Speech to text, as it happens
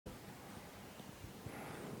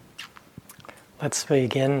Let's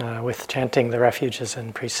begin with chanting the refuges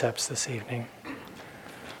and precepts this evening.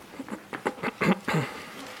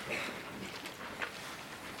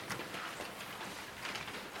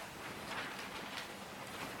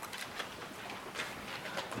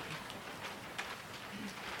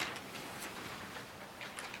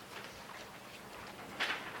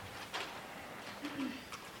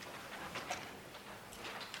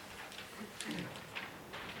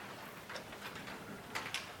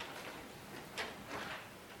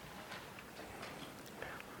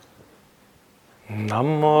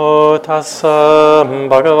 Namo tassa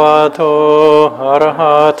bhagavato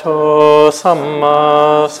arahato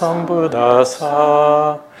samma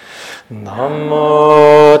sambuddhassa.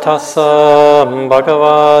 Namo tassa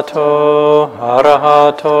bhagavato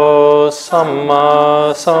arahato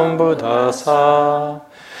samma sambuddhassa.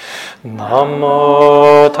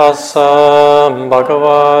 Namo tassa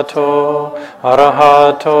bhagavato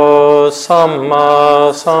arahato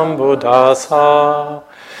samma sambuddhassa.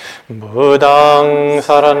 Buddhaṃ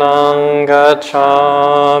saraṇaṃ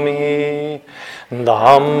gacchāmi,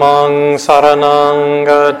 Dhammaṃ saraṇaṃ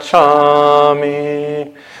gacchāmi,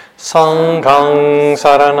 Saṅghaṃ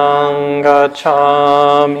saraṇaṃ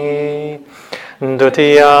gacchāmi,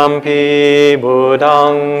 Dutiyampi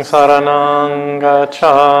Buddhaṃ saraṇaṃ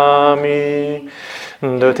gacchāmi,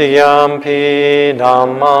 Dutiyampi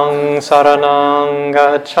Dhammaṃ saraṇaṃ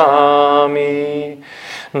gacchāmi,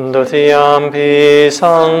 Dutiyampi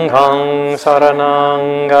Saṅghaṃ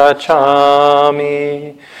saraṇaṃ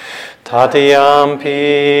gacchāmi,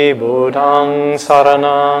 Tatiyampi Buddhaṃ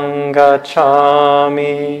saraṇaṃ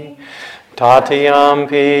gacchāmi,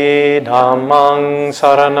 Tatiyampi Dhammaṃ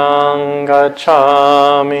saraṇaṃ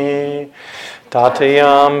gacchāmi,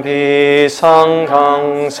 Tatiyampi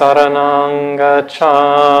Saṅghaṃ saraṇaṃ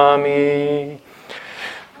gacchāmi.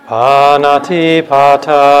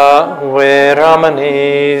 Panatipata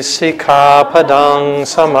veramani sikkhapadang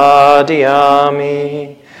samadhiyami.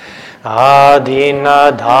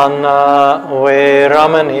 Adinadana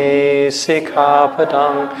veramani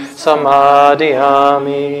sikkhapadang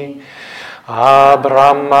samadhiyami.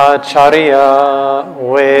 Abrahmacharya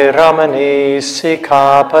veramani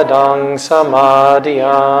sikkhapadang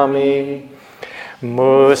samadhiyami.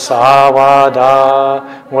 Musavada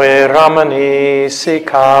veramani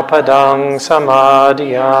sikkhapadang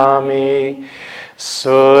samadhiyami.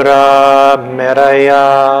 Sura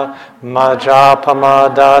meraya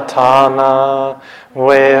majapamadatana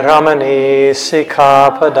veramani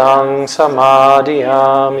sikkhapadang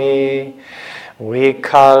samadhiyami.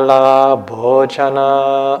 Vikala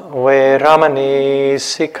bhojana veramani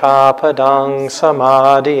sikkhapadang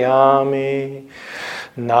samadhiyami.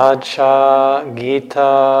 Nacha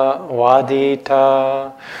Gita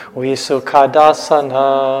Vadita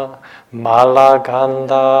Visukadasana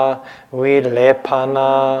Malaganda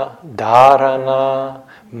Vilepana Dharana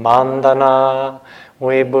Mandana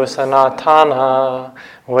Vibhusanatana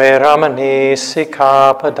Veramani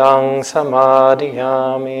Sikkhapadang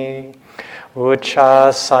Samadhiyami.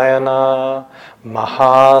 Uchasayana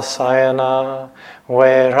Mahasayana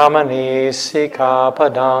Veramani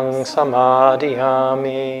sikkhapadang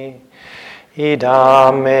samadhiyami.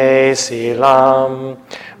 Idame silam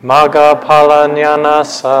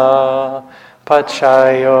magapalanyānasa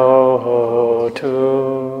pacayotu.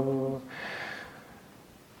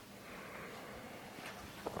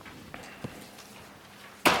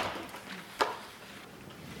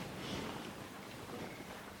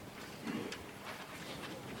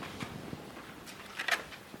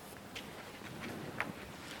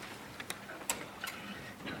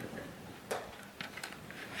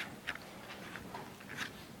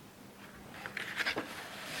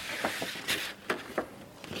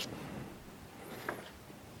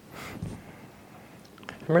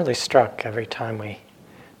 I'm really struck every time we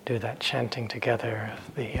do that chanting together.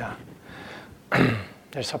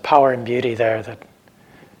 There's a power and beauty there that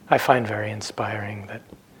I find very inspiring. That,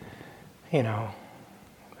 a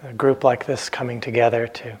group like this coming together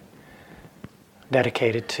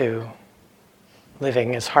dedicated to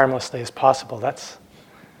living as harmlessly as possible. That's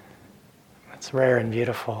rare and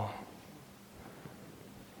beautiful.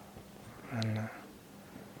 And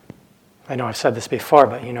I know I've said this before,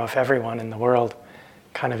 but if everyone in the world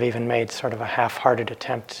kind of even made sort of a half-hearted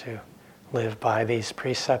attempt to live by these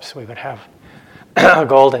precepts, we would have a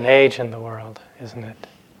golden age in the world, isn't it?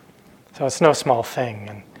 So it's no small thing,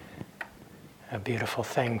 and a beautiful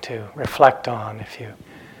thing to reflect on if you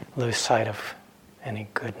lose sight of any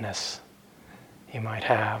goodness you might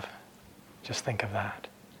have. Just think of that.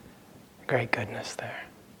 Great goodness there.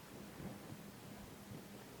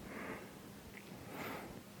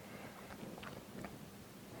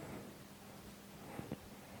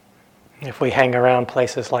 If we hang around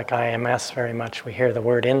places like IMS very much, we hear the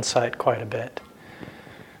word insight quite a bit.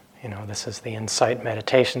 This is the Insight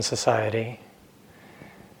Meditation Society.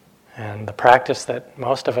 And the practice that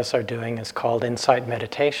most of us are doing is called insight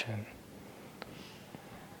meditation.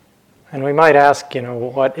 And we might ask,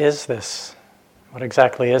 what is this? What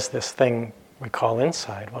exactly is this thing we call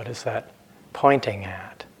insight? What is that pointing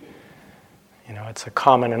at? It's a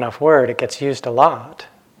common enough word. It gets used a lot,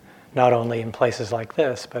 not only in places like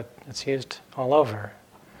this, but it's used all over.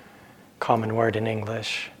 Common word in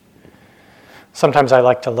English. Sometimes I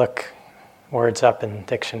like to look words up in the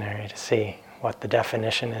dictionary to see what the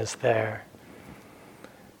definition is there.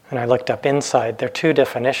 And I looked up insight. There are two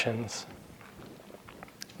definitions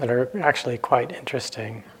that are actually quite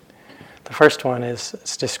interesting. The first one is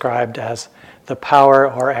it's described as the power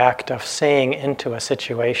or act of seeing into a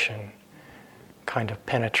situation, kind of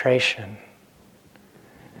penetration.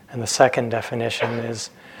 And the second definition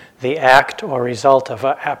is the act or result of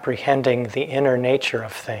apprehending the inner nature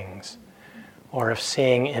of things, or of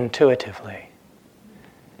seeing intuitively.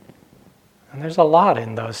 And there's a lot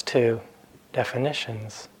in those two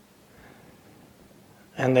definitions.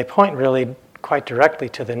 And they point really quite directly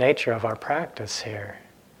to the nature of our practice here.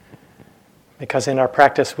 Because in our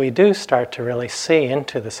practice we do start to really see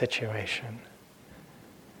into the situation.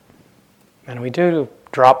 And we do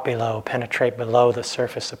drop below, penetrate below the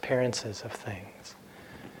surface appearances of things.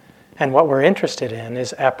 And what we're interested in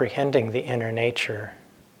is apprehending the inner nature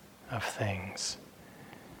of things.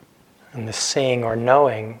 And the seeing or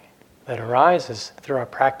knowing that arises through our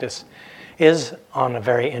practice is on a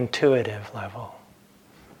very intuitive level.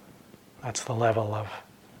 That's the level of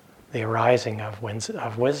the arising of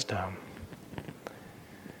wisdom.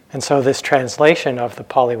 And so this translation of the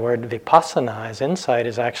Pali word vipassana as insight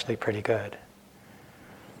is actually pretty good.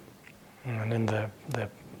 And in the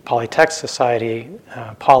Pali Text Society,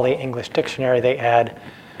 Pali English Dictionary, they add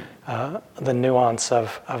the nuance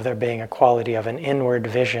of there being a quality of an inward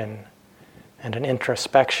vision and an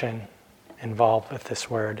introspection involved with this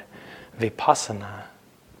word, vipassana.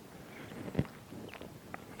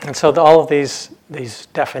 And so all of these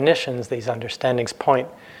definitions, these understandings point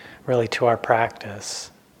really to our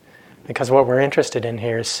practice. Because what we're interested in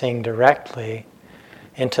here is seeing directly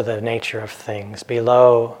into the nature of things,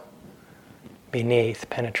 below, beneath,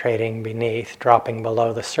 penetrating beneath, dropping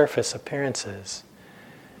below the surface appearances.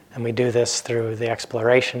 And we do this through the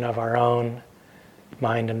exploration of our own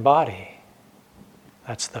mind and body.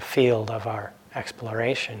 That's the field of our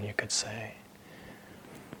exploration, you could say.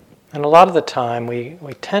 And a lot of the time we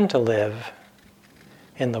tend to live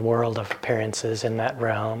in the world of appearances, in that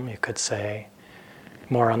realm, you could say,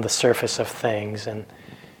 more on the surface of things and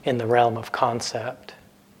in the realm of concept.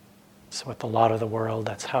 So with a lot of the world,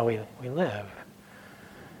 that's how we live.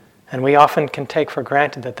 And we often can take for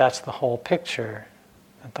granted that that's the whole picture,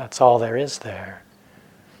 that that's all there is there.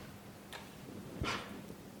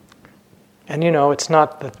 And it's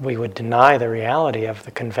not that we would deny the reality of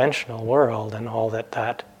the conventional world and all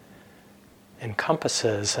that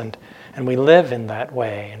encompasses, and we live in that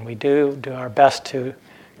way, and we do our best to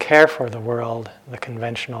care for the world, the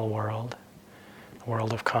conventional world, the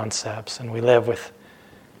world of concepts, and we live with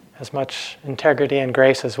as much integrity and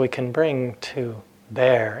grace as we can bring to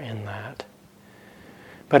bear in that.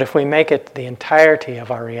 But if we make it the entirety of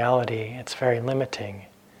our reality, it's very limiting.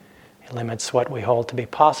 It limits what we hold to be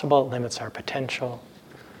possible, it limits our potential.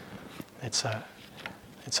 It's a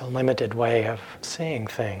limited way of seeing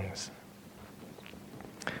things.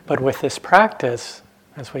 But with this practice,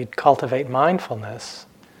 as we cultivate mindfulness,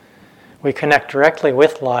 we connect directly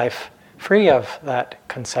with life, free of that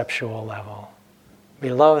conceptual level,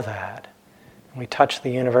 below that. And we touch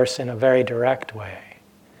the universe in a very direct way.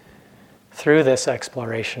 Through this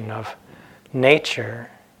exploration of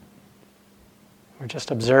nature, we're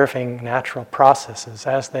just observing natural processes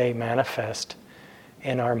as they manifest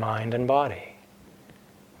in our mind and body.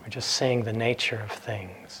 We're just seeing the nature of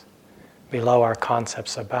things, below our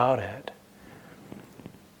concepts about it.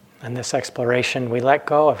 And this exploration, we let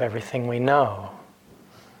go of everything we know.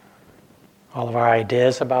 All of our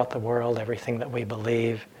ideas about the world, everything that we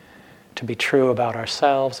believe to be true about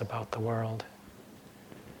ourselves, about the world.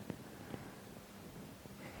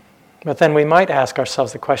 But then we might ask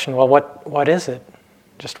ourselves the question, well, what is it?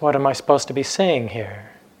 Just what am I supposed to be seeing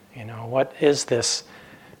here? What is this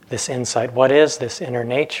insight? What is this inner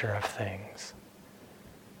nature of things?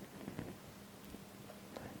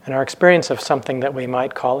 And our experience of something that we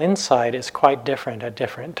might call insight is quite different at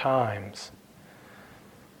different times.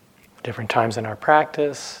 Different times in our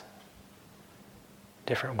practice,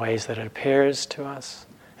 different ways that it appears to us.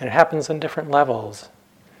 And it happens in different levels.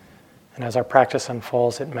 And as our practice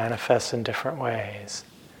unfolds, it manifests in different ways.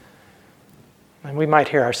 And we might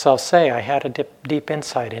hear ourselves say, I had a deep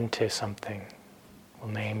insight into something.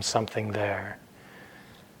 We'll name something there.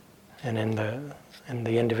 And in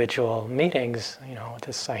the individual meetings,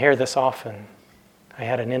 I hear this often. I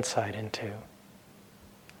had an insight into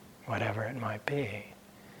whatever it might be.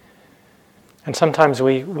 And sometimes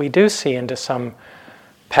we do see into some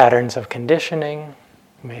patterns of conditioning.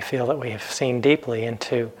 We may feel that we have seen deeply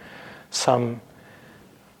into some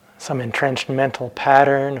entrenched mental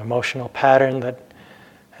pattern, emotional pattern that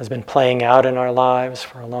has been playing out in our lives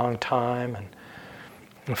for a long time, and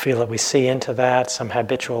we feel that we see into that, some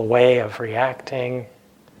habitual way of reacting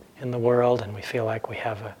in the world, and we feel like we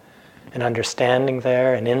have an understanding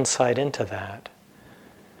there, an insight into that.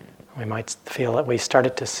 We might feel that we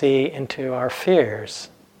started to see into our fears,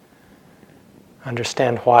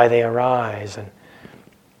 understand why they arise, and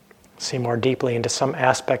see more deeply into some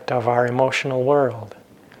aspect of our emotional world.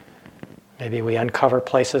 Maybe we uncover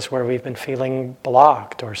places where we've been feeling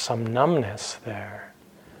blocked or some numbness there.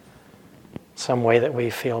 Some way that we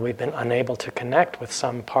feel we've been unable to connect with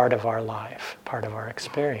some part of our life, part of our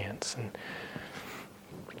experience. And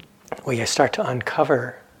we start to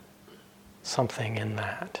uncover something in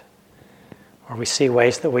that. Or we see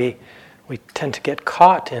ways that we tend to get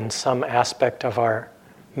caught in some aspect of our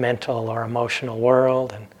mental or emotional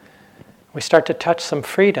world, and we start to touch some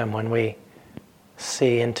freedom when we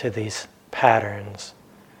see into these patterns.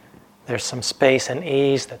 There's some space and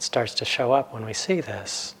ease that starts to show up when we see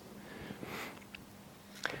this.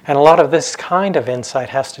 And a lot of this kind of insight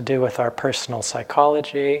has to do with our personal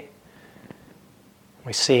psychology.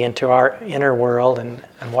 We see into our inner world and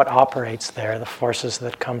what operates there, the forces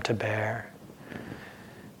that come to bear.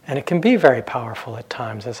 And it can be very powerful at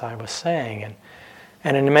times, as I was saying.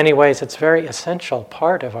 And in many ways, it's a very essential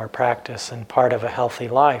part of our practice and part of a healthy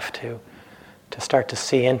life to start to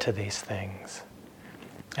see into these things.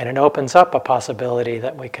 And it opens up a possibility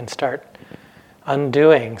that we can start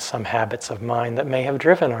undoing some habits of mind that may have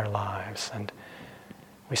driven our lives. And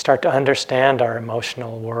we start to understand our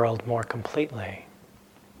emotional world more completely.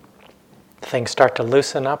 Things start to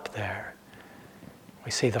loosen up there. We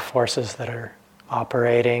see the forces that are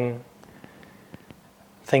operating,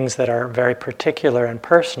 things that are very particular and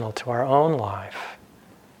personal to our own life,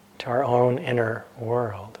 to our own inner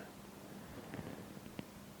world.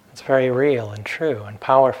 It's very real and true and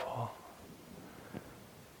powerful.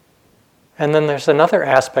 And then there's another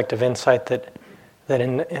aspect of insight that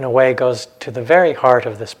in a way goes to the very heart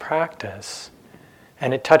of this practice,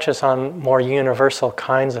 and it touches on more universal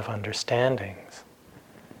kinds of understandings.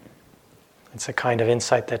 It's a kind of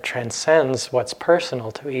insight that transcends what's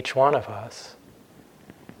personal to each one of us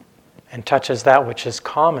and touches that which is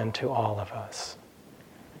common to all of us.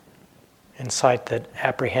 Insight that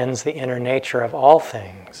apprehends the inner nature of all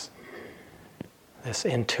things. This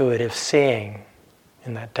intuitive seeing,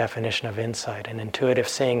 in that definition of insight, an intuitive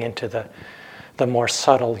seeing into the more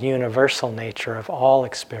subtle, universal nature of all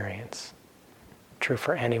experience. True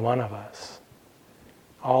for any one of us.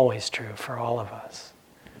 Always true for all of us.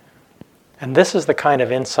 And this is the kind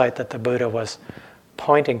of insight that the Buddha was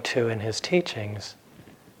pointing to in his teachings.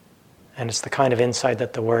 And it's the kind of insight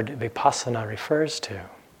that the word vipassana refers to.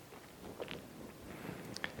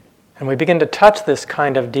 And we begin to touch this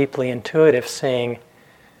kind of deeply intuitive seeing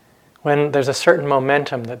when there's a certain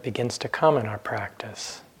momentum that begins to come in our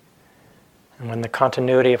practice. And when the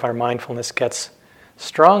continuity of our mindfulness gets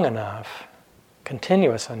strong enough,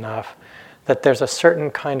 continuous enough, that there's a certain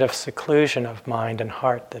kind of seclusion of mind and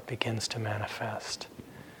heart that begins to manifest.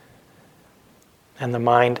 And the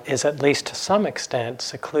mind is, at least to some extent,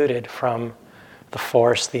 secluded from the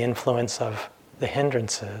force, the influence of the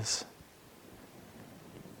hindrances.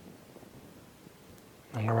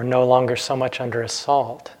 And we're no longer so much under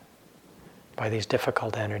assault by these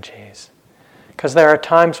difficult energies. Because there are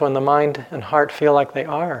times when the mind and heart feel like they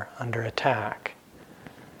are under attack.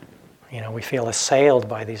 We feel assailed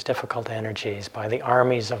by these difficult energies, by the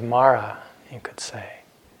armies of Mara, you could say.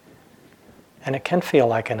 And it can feel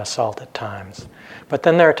like an assault at times. But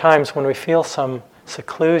then there are times when we feel some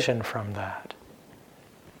seclusion from that.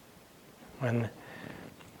 When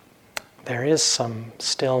there is some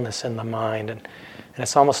stillness in the mind, and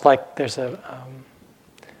it's almost like there's a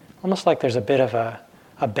bit of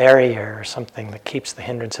a barrier or something that keeps the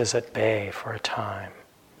hindrances at bay for a time.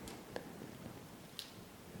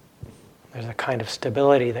 There's a kind of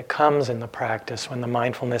stability that comes in the practice when the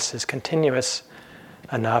mindfulness is continuous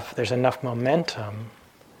enough, there's enough momentum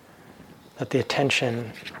that the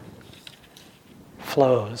attention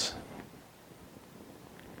flows.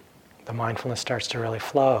 The mindfulness starts to really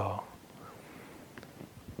flow.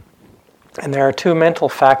 And there are two mental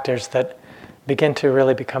factors that begin to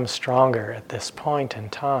really become stronger at this point in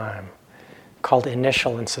time, called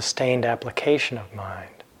initial and sustained application of mind.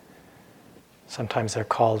 Sometimes they're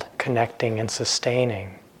called connecting and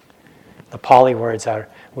sustaining. The Pali words are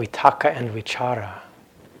vitaka and vichara.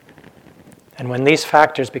 And when these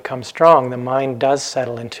factors become strong, the mind does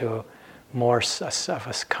settle into more of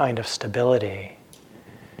a kind of stability,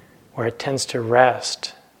 where it tends to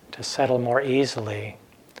rest, to settle more easily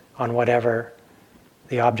on whatever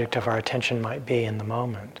the object of our attention might be in the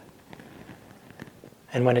moment.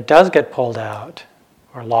 And when it does get pulled out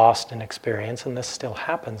or lost in experience, and this still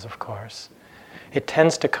happens, of course, it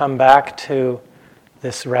tends to come back to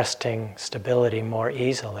this resting stability more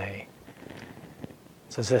easily.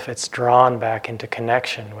 It's as if it's drawn back into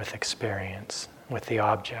connection with experience, with the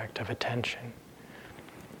object of attention.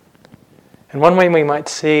 And one way we might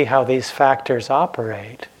see how these factors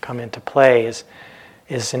operate, come into play,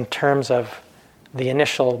 is in terms of the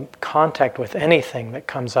initial contact with anything that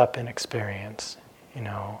comes up in experience.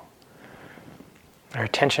 Our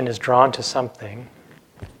attention is drawn to something,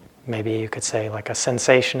 maybe you could say like a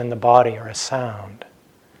sensation in the body or a sound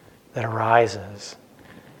that arises.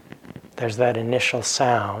 There's that initial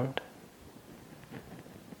sound.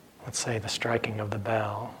 Let's say the striking of the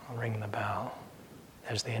bell, I'll ring the bell.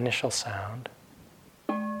 There's the initial sound.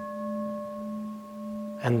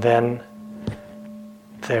 And then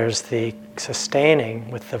there's the sustaining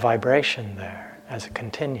with the vibration there as it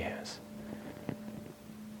continues.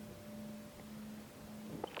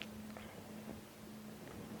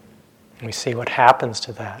 We see what happens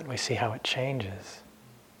to that. We see how it changes.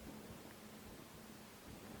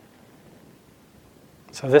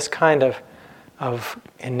 So this kind of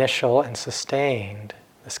initial and sustained,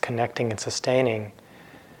 this connecting and sustaining,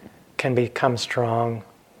 can become strong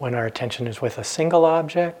when our attention is with a single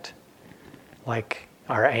object, like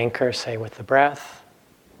our anchor, say, with the breath,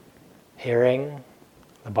 hearing,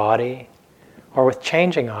 the body, or with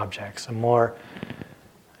changing objects, a more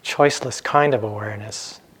choiceless kind of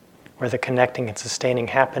awareness, where the connecting and sustaining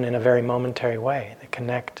happen in a very momentary way. They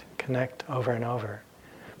connect over and over.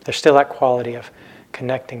 But there's still that quality of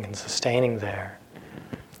connecting and sustaining there.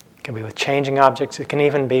 It can be with changing objects. It can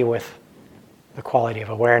even be with the quality of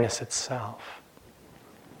awareness itself.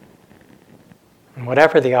 And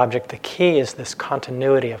whatever the object, the key is this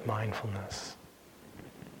continuity of mindfulness,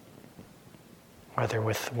 whether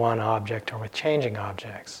with one object or with changing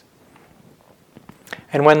objects.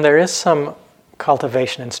 And when there is some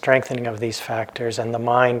cultivation and strengthening of these factors, and the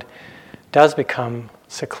mind does become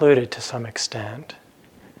secluded to some extent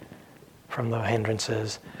from the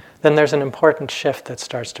hindrances, then there's an important shift that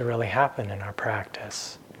starts to really happen in our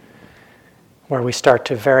practice, where we start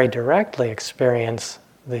to very directly experience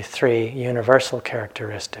the three universal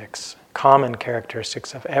characteristics, common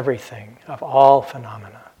characteristics of everything, of all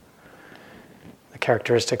phenomena. The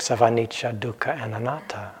characteristics of anicca, dukkha, and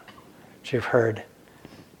anatta, which you've heard.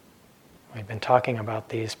 We've been talking about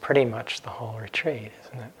these pretty much the whole retreat,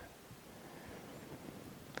 isn't it?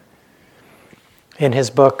 In his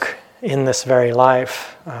book, In This Very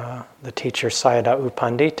Life, the teacher Sayadaw U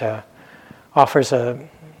Pandita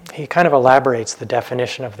he kind of elaborates the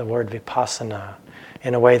definition of the word vipassana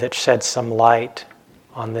in a way that sheds some light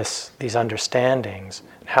on these understandings,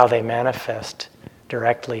 how they manifest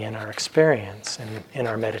directly in our experience and in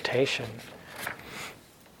our meditation.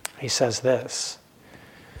 He says this: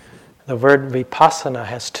 the word vipassana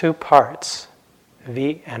has two parts,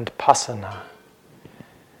 vi and passana.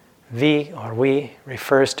 Vi, or we,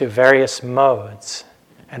 refers to various modes,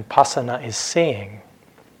 and passana is seeing.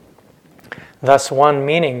 Thus, one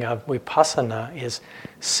meaning of vipassana is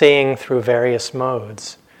seeing through various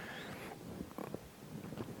modes.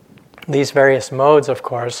 These various modes, of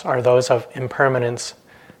course, are those of impermanence,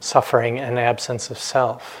 suffering, and absence of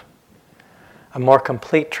self. A more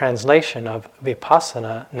complete translation of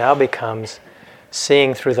vipassana now becomes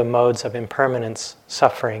seeing through the modes of impermanence,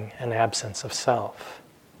 suffering, and absence of self.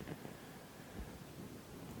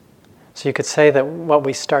 So you could say that what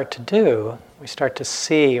we start to do, we start to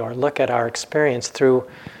see or look at our experience through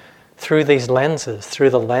these lenses,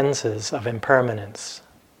 through the lenses of impermanence,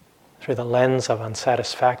 through the lens of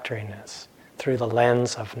unsatisfactoriness, through the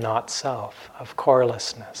lens of not self, of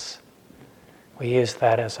corelessness. We use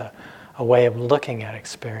that as a way of looking at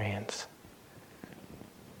experience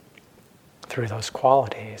through those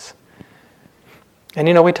qualities.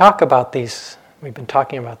 And we talk about these, we've been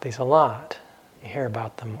talking about these a lot. You hear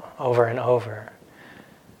about them over and over.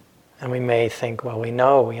 And we may think, well,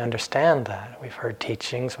 we understand that. We've heard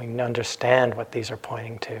teachings, we understand what these are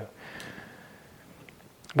pointing to.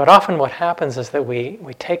 But often what happens is that we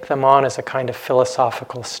take them on as a kind of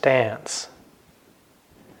philosophical stance,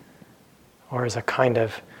 or as a kind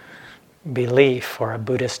of belief or a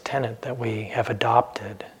Buddhist tenet that we have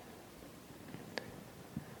adopted.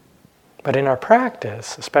 But in our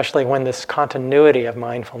practice, especially when this continuity of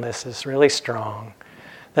mindfulness is really strong,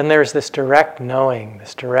 then there's this direct knowing,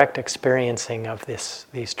 this direct experiencing of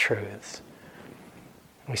these truths.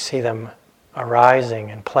 We see them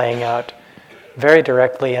arising and playing out very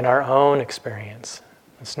directly in our own experience.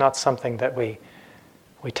 It's not something that we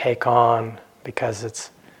take on because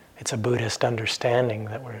it's a Buddhist understanding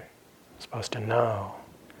that we're supposed to know.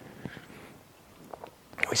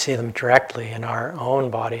 We see them directly in our own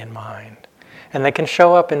body and mind. And they can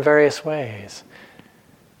show up in various ways.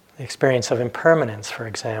 The experience of impermanence, for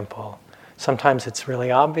example. Sometimes it's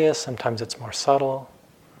really obvious, sometimes it's more subtle.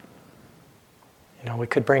 We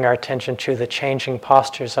could bring our attention to the changing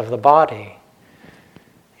postures of the body.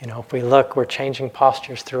 If we look, we're changing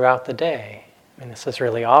postures throughout the day. This is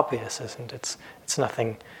really obvious, isn't it? It's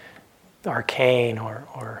nothing arcane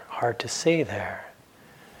or hard to see there.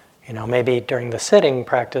 Maybe during the sitting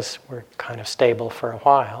practice, we're kind of stable for a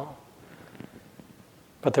while.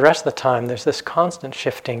 But the rest of the time, there's this constant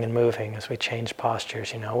shifting and moving as we change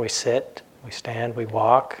postures. We sit, we stand, we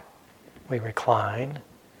walk, we recline.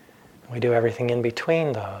 We do everything in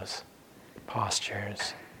between those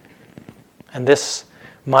postures. And this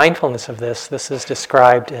mindfulness of this is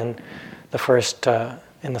described in the first,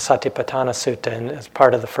 in the Satipatthana Sutta, and as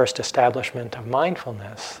part of the first establishment of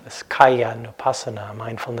mindfulness, this kaya nupassana,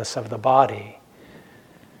 mindfulness of the body.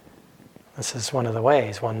 This is one of the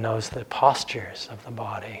ways one knows the postures of the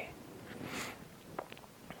body.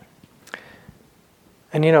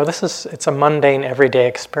 And it's a mundane, everyday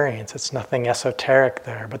experience. It's nothing esoteric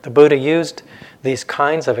there. But the Buddha used these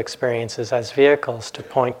kinds of experiences as vehicles to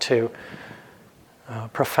point to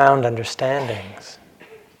profound understandings,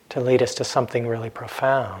 to lead us to something really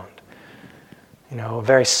profound. A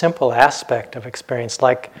very simple aspect of experience,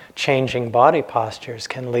 like changing body postures,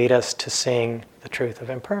 can lead us to seeing the truth of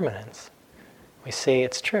impermanence. We see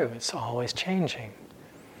it's true, it's always changing.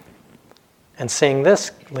 And seeing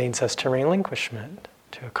this leads us to relinquishment,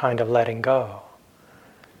 to a kind of letting go.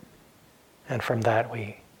 And from that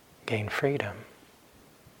we gain freedom.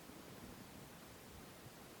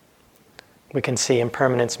 We can see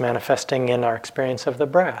impermanence manifesting in our experience of the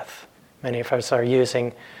breath. Many of us are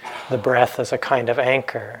using the breath as a kind of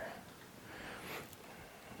anchor.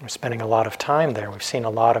 We're spending a lot of time there. We've seen a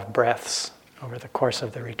lot of breaths over the course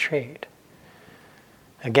of the retreat.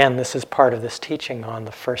 Again, this is part of this teaching on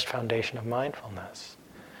the first foundation of mindfulness.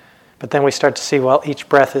 But then we start to see, well, each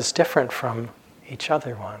breath is different from each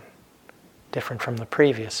other one, different from the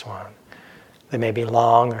previous one. They may be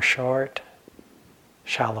long or short,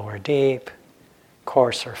 shallow or deep,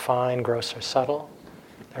 coarse or fine, gross or subtle.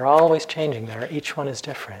 They're always changing there. Each one is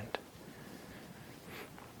different.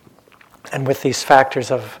 And with these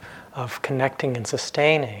factors of connecting and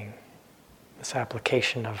sustaining, this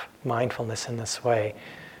application of mindfulness in this way,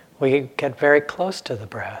 we get very close to the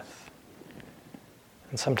breath.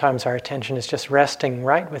 And sometimes our attention is just resting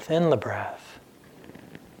right within the breath.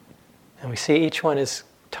 And we see each one is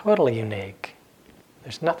totally unique.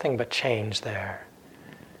 There's nothing but change there.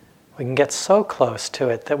 We can get so close to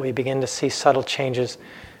it that we begin to see subtle changes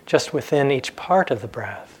just within each part of the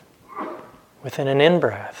breath, within an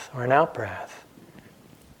in-breath or an out-breath.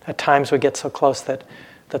 At times we get so close that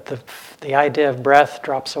the idea of breath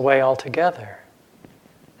drops away altogether.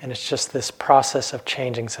 And it's just this process of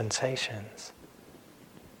changing sensations.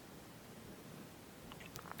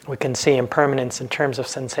 We can see impermanence in terms of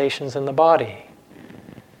sensations in the body.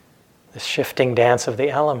 The shifting dance of the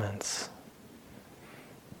elements.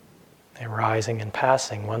 They're rising and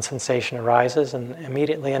passing. One sensation arises and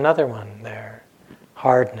immediately another one there.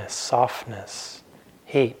 Hardness, softness,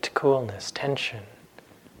 heat, coolness, tension,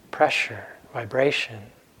 pressure, vibration.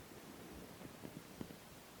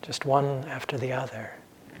 Just one after the other.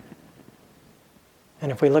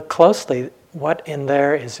 And if we look closely, what in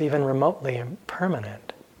there is even remotely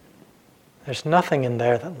impermanent? There's nothing in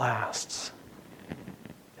there that lasts.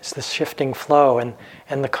 It's this shifting flow,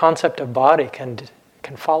 and the concept of body can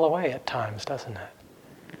fall away at times, doesn't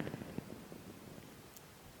it?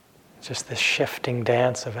 It's just this shifting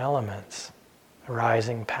dance of elements,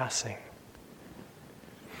 arising, passing.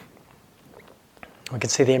 We can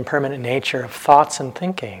see the impermanent nature of thoughts and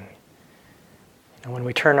thinking. And when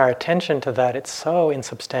we turn our attention to that, it's so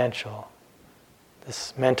insubstantial.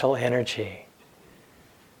 This mental energy,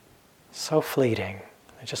 so fleeting.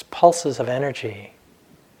 They're just pulses of energy.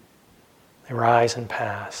 They rise and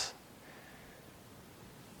pass.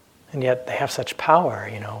 And yet they have such power,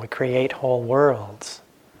 we create whole worlds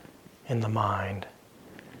in the mind.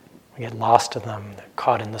 We get lost in them,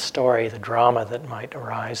 caught in the story, the drama that might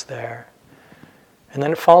arise there. And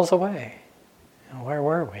then it falls away. Where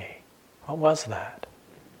were we? What was that?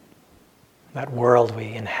 That world we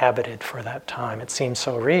inhabited for that time. It seemed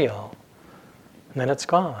so real. And then it's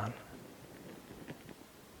gone.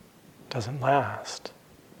 It doesn't last.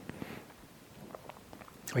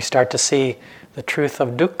 We start to see the truth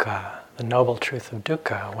of dukkha, the noble truth of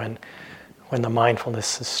dukkha, when the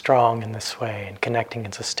mindfulness is strong in this way and connecting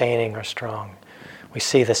and sustaining are strong. We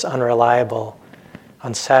see this unreliable,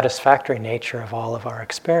 unsatisfactory nature of all of our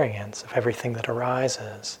experience, of everything that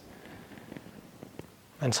arises.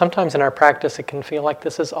 And sometimes in our practice it can feel like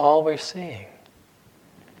this is all we're seeing.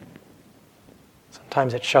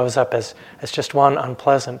 Sometimes it shows up as just one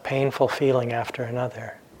unpleasant, painful feeling after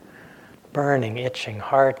another. Burning, itching,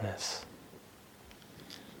 hardness.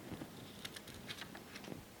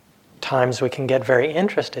 Times we can get very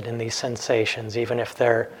interested in these sensations, even if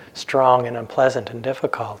they're strong and unpleasant and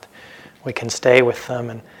difficult. We can stay with them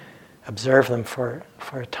and observe them for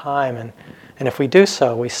a time. And if we do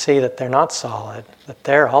so, we see that they're not solid, that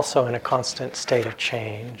they're also in a constant state of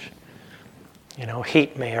change.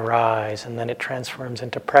 Heat may arise, and then it transforms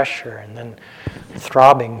into pressure, and then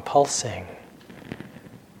throbbing, pulsing.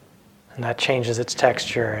 And that changes its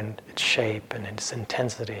texture and its shape and its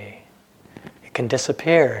intensity. It can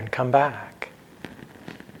disappear and come back.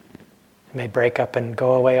 It may break up and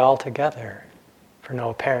go away altogether for no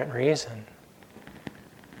apparent reason.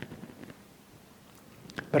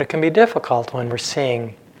 But it can be difficult when we're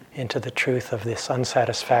seeing into the truth of this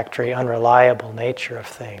unsatisfactory, unreliable nature of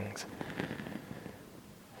things.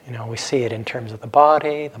 We see it in terms of the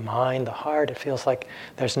body, the mind, the heart. It feels like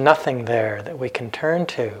there's nothing there that we can turn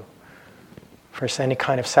to for any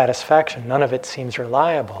kind of satisfaction. None of it seems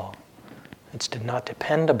reliable. It's not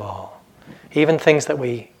dependable. Even things that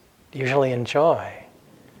we usually enjoy,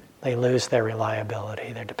 they lose their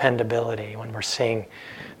reliability, their dependability when we're seeing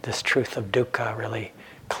this truth of dukkha really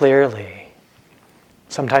clearly.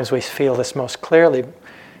 Sometimes we feel this most clearly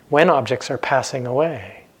when objects are passing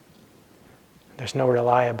away. There's no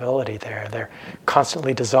reliability there. They're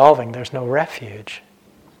constantly dissolving. There's no refuge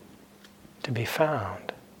to be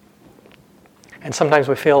found. And sometimes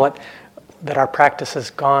we feel that our practice has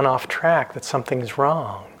gone off track, that something's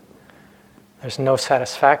wrong. There's no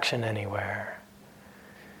satisfaction anywhere.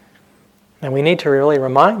 And we need to really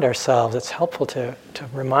remind ourselves, it's helpful to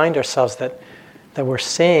remind ourselves that we're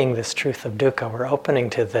seeing this truth of dukkha, we're opening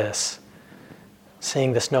to this,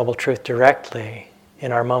 seeing this noble truth directly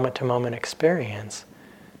in our moment-to-moment experience,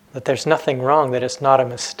 that there's nothing wrong, that it's not a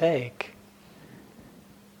mistake.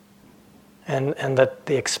 And that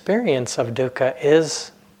the experience of dukkha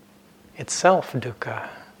is itself dukkha.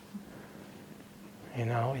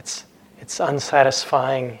 It's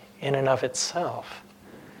unsatisfying in and of itself.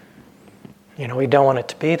 We don't want it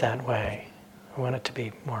to be that way. We want it to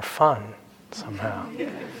be more fun somehow.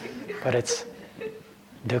 But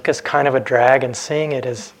dukkha's kind of a drag, and seeing it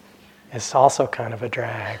is also kind of a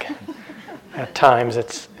drag. At times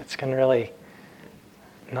it can really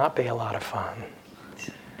not be a lot of fun.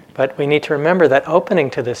 But we need to remember that opening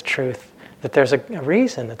to this truth, that there's a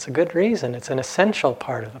reason, it's a good reason, it's an essential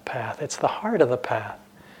part of the path, it's the heart of the path.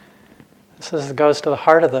 This goes to the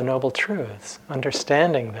heart of the noble truths,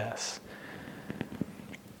 understanding this.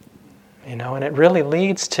 And it really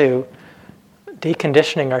leads to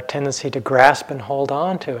deconditioning our tendency to grasp and hold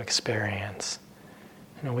on to experience.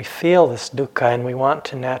 We feel this dukkha and we want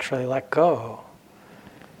to naturally let go.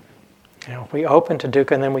 If we open to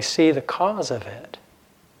dukkha and then we see the cause of it,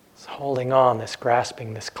 this holding on, this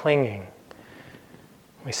grasping, this clinging,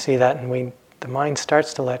 we see that and the mind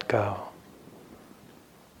starts to let go.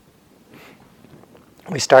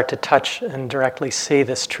 We start to touch and directly see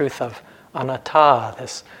this truth of anatta,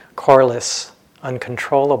 this coreless,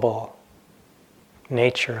 uncontrollable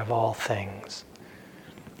nature of all things.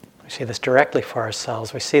 We see this directly for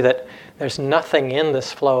ourselves. We see that there's nothing in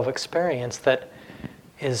this flow of experience that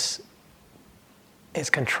is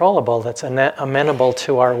controllable, that's amenable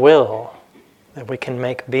to our will, that we can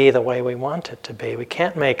make be the way we want it to be. We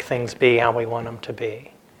can't make things be how we want them to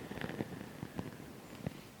be.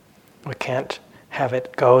 We can't have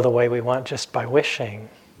it go the way we want just by wishing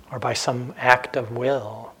or by some act of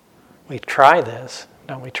will. We try this,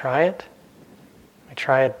 don't we try it? We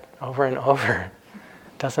try it over and over.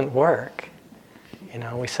 It doesn't work.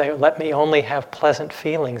 We say, let me only have pleasant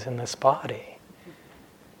feelings in this body.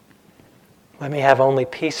 Let me have only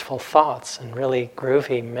peaceful thoughts and really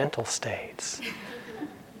groovy mental states.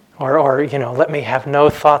 Or let me have no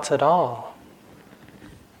thoughts at all.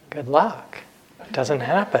 good luck. It doesn't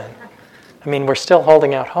happen. I mean, we're still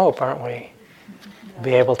holding out hope, aren't we? We'll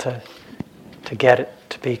be able to get it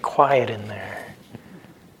to be quiet in there.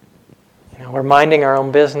 You know, we're minding our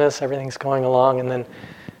own business, everything's going along, and then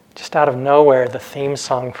just out of nowhere, the theme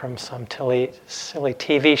song from some silly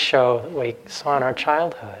TV show that we saw in our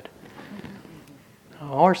childhood. A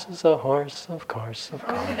horse is a horse, of course, of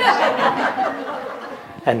course.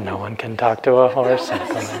 And no one can talk to a horse, of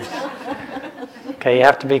course. Okay, you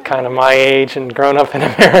have to be kind of my age and grown up in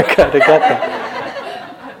America to get that.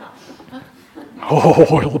 Oh,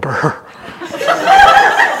 Wilbur.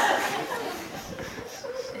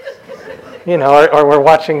 You know, or we're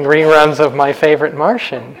watching reruns of My Favorite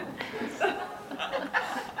Martian.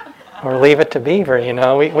 Or Leave It to Beaver, you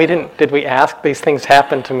know. Did we ask? These things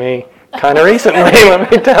happened to me kind of recently,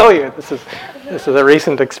 let me tell you. This is a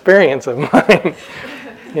recent experience of mine.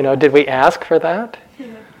 You know, did we ask for that?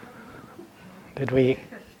 Did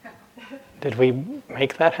we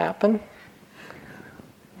make that happen?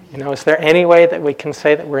 You know, is there any way that we can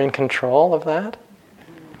say that we're in control of that?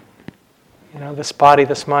 You know, this body,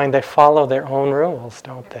 this mind, they follow their own rules,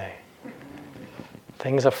 don't they?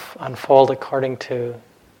 Things unfold according to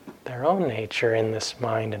their own nature in this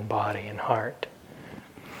mind and body and heart.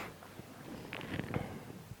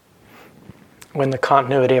 When the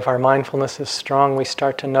continuity of our mindfulness is strong, we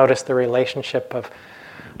start to notice the relationship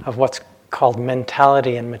of what's called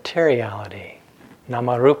mentality and materiality,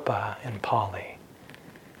 namarupa in Pali,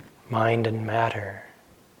 mind and matter,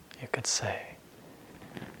 you could say.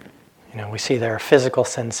 You know, we see there are physical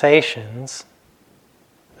sensations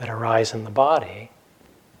that arise in the body.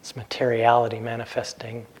 It's materiality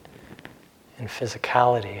manifesting in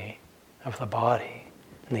physicality of the body,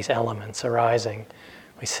 and these elements arising.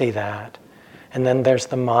 We see that. And then there's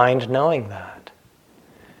the mind knowing that.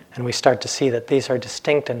 And we start to see that these are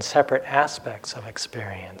distinct and separate aspects of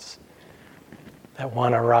experience. That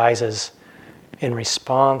one arises in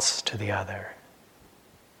response to the other.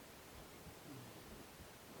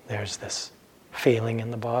 There's this feeling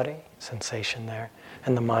in the body, sensation there,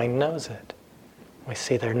 and the mind knows it. We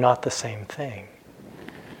see they're not the same thing.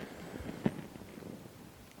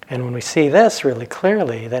 And when we see this really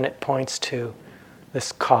clearly, then it points to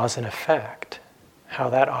this cause and effect, how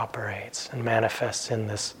that operates and manifests in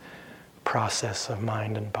this process of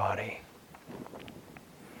mind and body.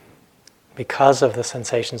 Because of the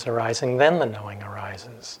sensations arising, then the knowing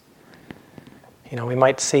arises. You know, we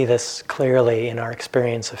might see this clearly in our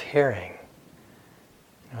experience of hearing.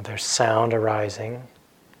 You know, there's sound arising,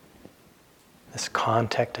 this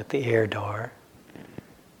contact at the ear door,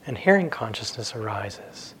 and hearing consciousness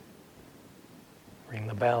arises. Ring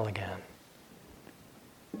the bell again.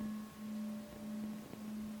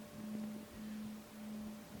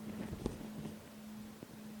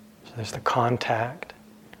 So there's the contact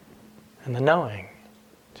and the knowing.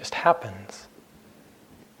 It just happens.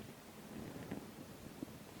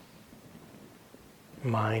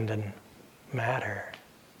 Mind and matter.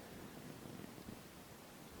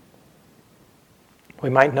 We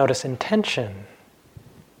might notice intention,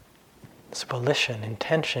 this volition,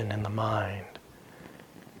 intention in the mind.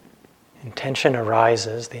 Intention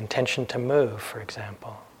arises, the intention to move, for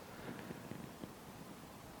example.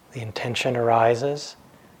 The intention arises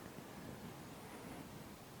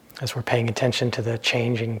as we're paying attention to the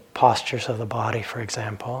changing postures of the body, for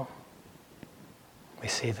example. We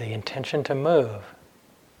see the intention to move.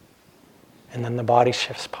 And then the body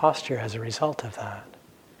shifts posture as a result of that.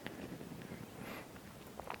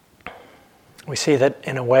 We see that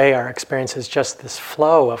in a way our experience is just this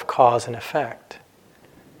flow of cause and effect.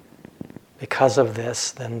 Because of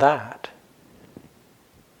this, then that.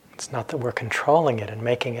 It's not that we're controlling it and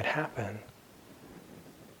making it happen.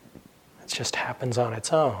 It just happens on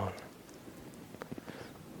its own.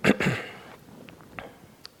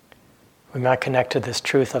 We might connect to this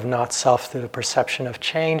truth of not self through the perception of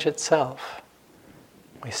change itself.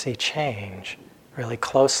 We see change really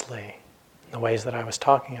closely in the ways that I was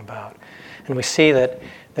talking about. And we see that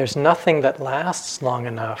there's nothing that lasts long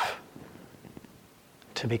enough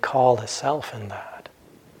to be called a self in that.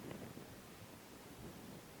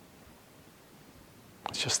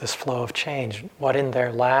 It's just this flow of change. What in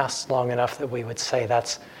there lasts long enough that we would say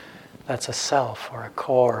that's a self or a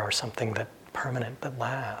core or something that permanent that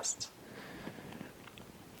lasts.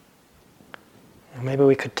 Maybe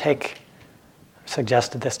we could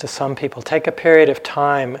suggested this to some people, take a period of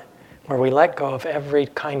time where we let go of every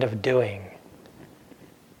kind of doing.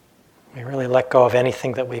 We really let go of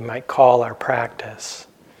anything that we might call our practice.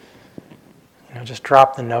 Just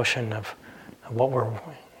drop the notion of what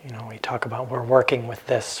we talk about, we're working with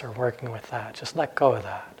this or working with that. Just let go of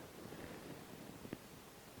that.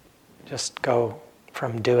 Just go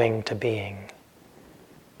from doing to being.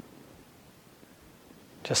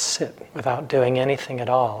 Just sit without doing anything at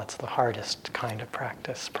all. It's the hardest kind of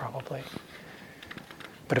practice, probably.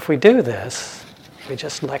 But if we do this, we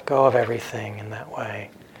just let go of everything in that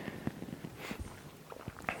way.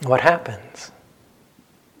 What happens?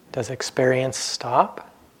 Does experience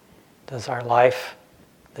stop? Does our life,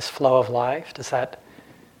 this flow of life, does that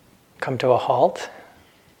come to a halt?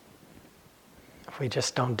 If we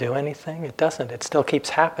just don't do anything? It doesn't. It still keeps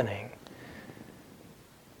happening.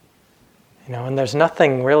 And there's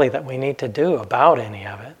nothing really that we need to do about any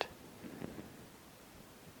of it.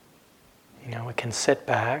 We can sit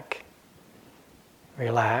back,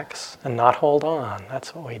 relax, and not hold on.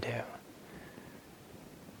 That's what we do. It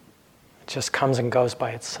just comes and goes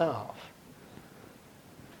by itself.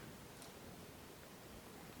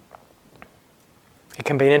 It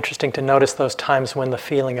can be interesting to notice those times when the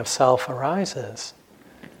feeling of self arises.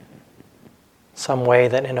 Some way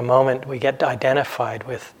that in a moment we get identified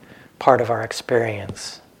with part of our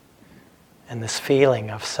experience. And this feeling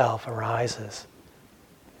of self arises.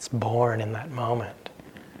 It's born in that moment.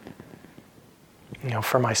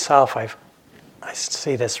 For myself, I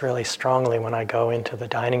see this really strongly when I go into the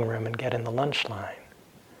dining room and get in the lunch line.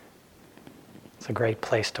 It's a great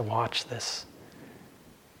place to watch this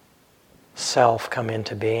self come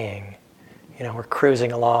into being. We're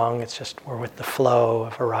cruising along, we're with the flow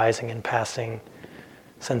of arising and passing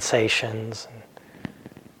sensations and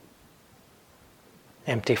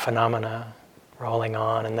empty phenomena rolling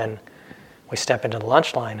on, and then we step into the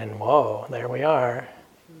lunch line and whoa, there we are.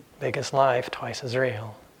 Big as life, twice as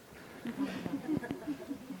real.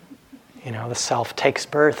 The self takes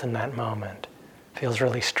birth in that moment. Feels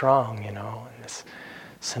really strong, and this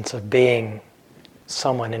sense of being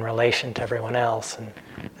someone in relation to everyone else, and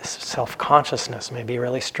this self-consciousness may be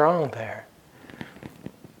really strong there.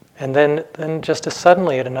 And then just as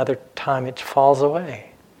suddenly at another time it falls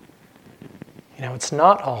away. It's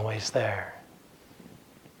not always there.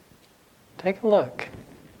 Take a look.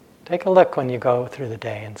 Take a look when you go through the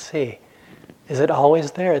day and see. Is it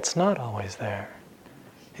always there? It's not always there.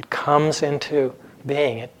 It comes into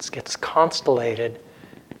being. It gets constellated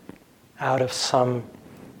out of some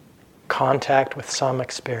contact with some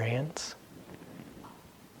experience,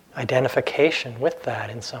 identification with that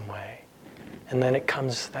in some way. And then it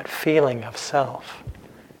comes, that feeling of self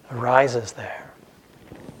arises there.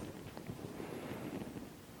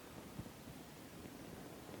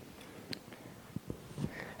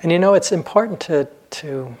 And it's important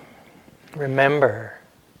to remember,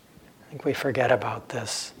 I think we forget about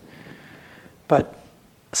this, but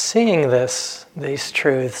seeing these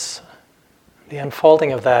truths, the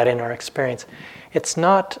unfolding of that in our experience, it's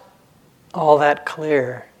not all that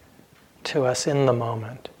clear to us in the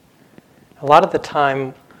moment. A lot of the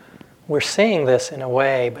time we're seeing this in a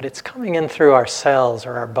way, but it's coming in through our cells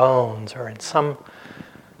or our bones or in some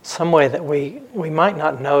way that we might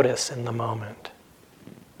not notice in the moment.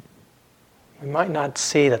 We might not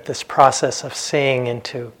see that this process of seeing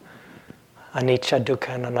into anicca, dukkha,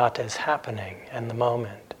 and anatta is happening in the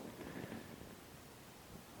moment.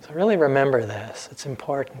 So really remember this. It's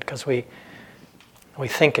important because we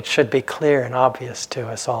think it should be clear and obvious to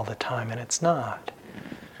us all the time, and it's not.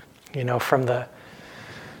 From the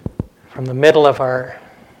middle of our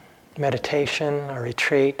meditation, our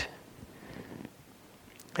retreat,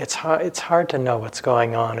 it's hard to know what's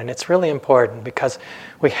going on, and it's really important because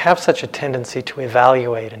we have such a tendency to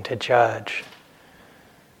evaluate and to judge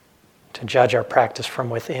our practice from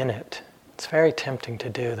within it. It's very tempting to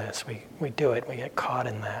do this. We do it, we get caught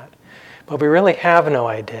in that. But we really have no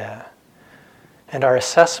idea, and our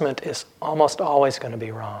assessment is almost always going to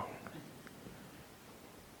be wrong.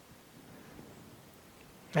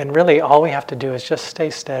 And really all we have to do is just stay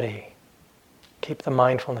steady, keep the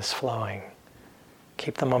mindfulness flowing.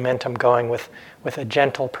 Keep the momentum going with a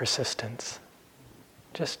gentle persistence.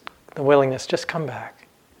 Just the willingness, just come back.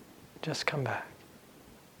 Just come back.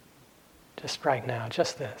 Just right now,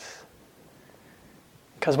 just this.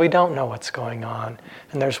 Because we don't know what's going on.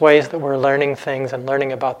 And there's ways that we're learning things and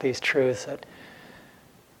learning about these truths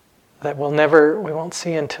that we won't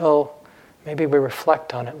see until maybe we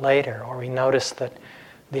reflect on it later, or we notice that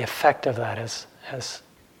the effect of that has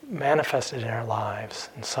manifested in our lives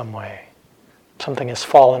in some way. Something has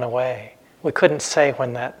fallen away. We couldn't say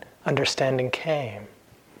when that understanding came.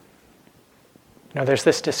 There's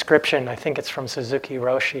this description, I think it's from Suzuki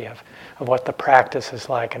Roshi, of what the practice is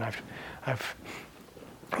like, and I've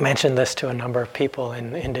mentioned this to a number of people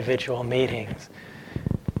in individual meetings.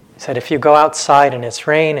 He said, if you go outside and it's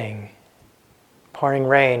raining, pouring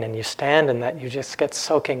rain, and you stand in that, you just get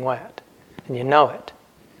soaking wet, and you know it.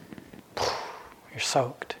 You're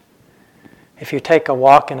soaked. If you take a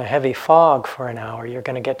walk in a heavy fog for an hour, you're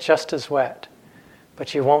going to get just as wet,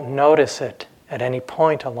 but you won't notice it at any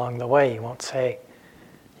point along the way. You won't say,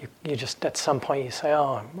 you just, at some point you say,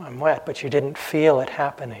 oh, I'm wet, but you didn't feel it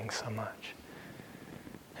happening so much.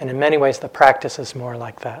 And in many ways, the practice is more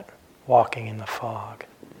like that, walking in the fog.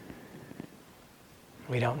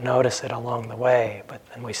 We don't notice it along the way, but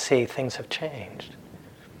then we see things have changed.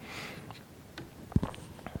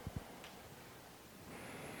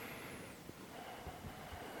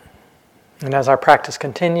 And as our practice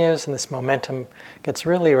continues and this momentum gets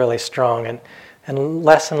really, really strong, and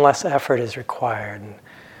less effort is required, and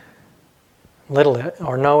little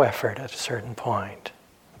or no effort at a certain point,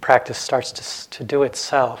 the practice starts to do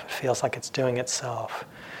itself. It feels like it's doing itself.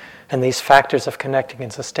 And these factors of connecting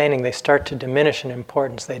and sustaining, they start to diminish in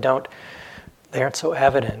importance. They aren't so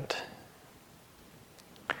evident.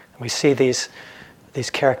 We see these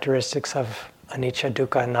characteristics of anicca,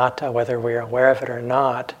 dukkha, anatta, whether we're aware of it or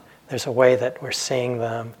not. There's a way that we're seeing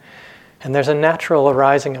them. And there's a natural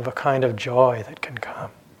arising of a kind of joy that can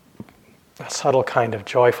come, a subtle kind of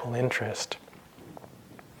joyful interest.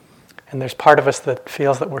 And there's part of us that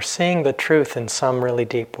feels that we're seeing the truth in some really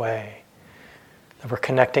deep way, that we're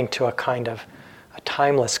connecting to a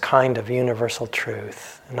timeless kind of universal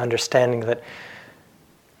truth, and understanding that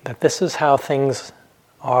this is how things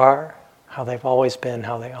are, how they've always been,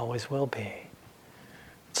 how they always will be.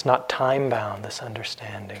 It's not time-bound, this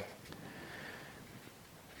understanding.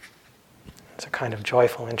 It's a kind of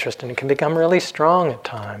joyful interest, and it can become really strong at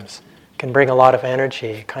times. It can bring a lot of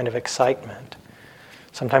energy, kind of excitement.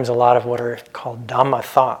 Sometimes a lot of what are called Dhamma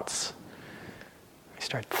thoughts. We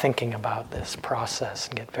start thinking about this process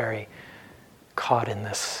and get very caught in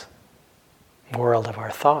this world of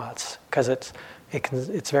our thoughts, because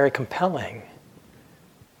it's very compelling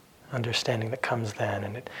understanding that comes then,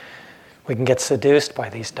 and we can get seduced by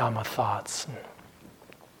these Dhamma thoughts.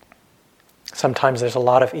 Sometimes there's a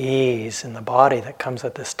lot of ease in the body that comes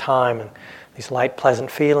at this time, and these light,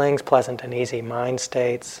 pleasant feelings, pleasant and easy mind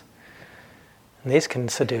states. And these can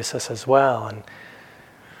seduce us as well, and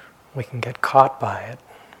we can get caught by it.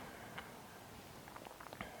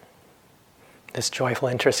 This joyful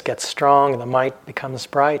interest gets strong, and the mind becomes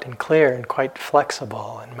bright and clear and quite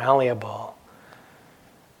flexible and malleable.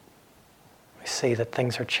 We see that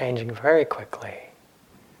things are changing very quickly.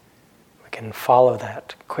 We can follow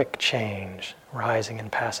that quick change, rising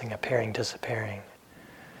and passing, appearing, disappearing.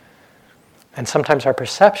 And sometimes our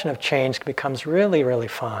perception of change becomes really, really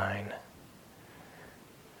fine.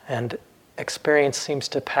 And experience seems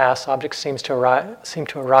to pass, objects seem to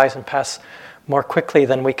arise and pass more quickly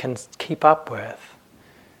than we can keep up with.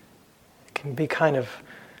 It can be kind of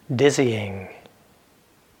dizzying,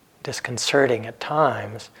 disconcerting at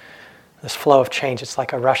times. This flow of change, it's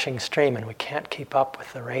like a rushing stream, and we can't keep up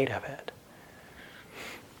with the rate of it.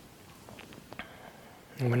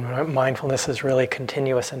 And when mindfulness is really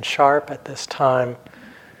continuous and sharp at this time,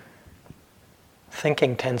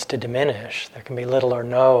 thinking tends to diminish. There can be little or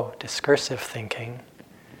no discursive thinking.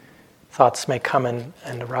 Thoughts may come and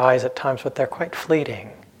arise at times, but they're quite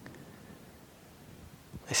fleeting.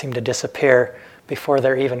 They seem to disappear before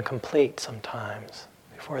they're even complete sometimes,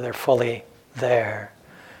 before they're fully there.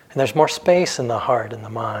 And there's more space in the heart and the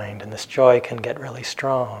mind, and this joy can get really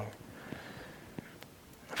strong.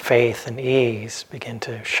 Faith and ease begin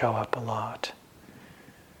to show up a lot.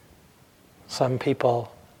 Some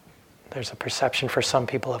people, there's a perception for some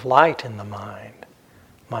people of light in the mind.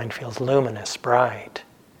 Mind feels luminous, bright.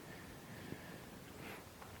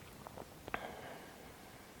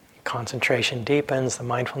 Concentration deepens, the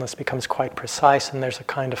mindfulness becomes quite precise, and there's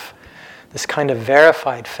this kind of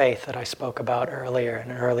verified faith that I spoke about earlier in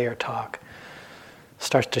an earlier talk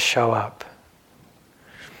starts to show up.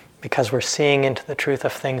 Because we're seeing into the truth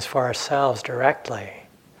of things for ourselves directly.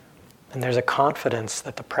 And there's a confidence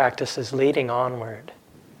that the practice is leading onward.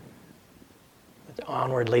 The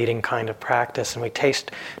onward leading kind of practice. And we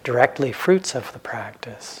taste directly fruits of the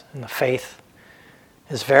practice. And the faith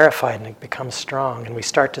is verified and it becomes strong. And we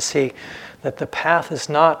start to see that the path is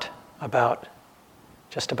not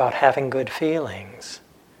just about having good feelings.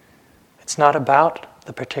 It's not about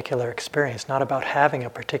the particular experience, not about having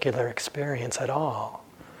a particular experience at all.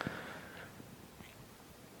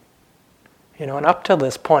 And up to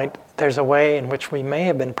this point, there's a way in which we may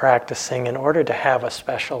have been practicing in order to have a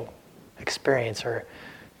special experience or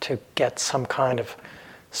to get some kind of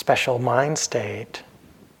special mind state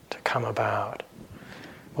to come about.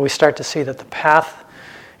 But we start to see that the path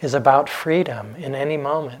is about freedom in any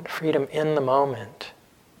moment, freedom in the moment,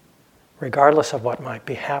 regardless of what might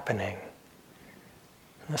be happening.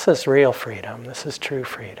 This is real freedom. This is true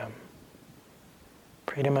freedom.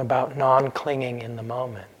 Freedom about non-clinging in the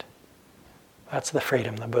moment. That's the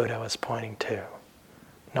freedom the Buddha was pointing to.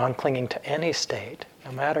 Non-clinging to any state,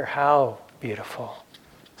 no matter how beautiful,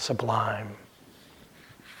 sublime,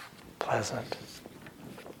 pleasant.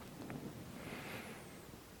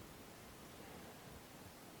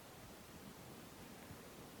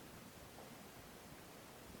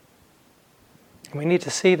 We need to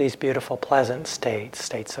see these beautiful, pleasant states,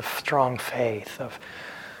 states of strong faith, of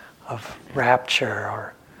rapture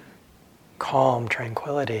or calm,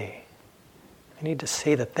 tranquility. We need to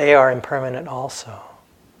see that they are impermanent also.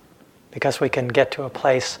 Because we can get to a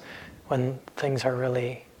place when things are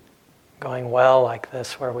really going well like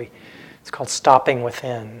this, where it's called stopping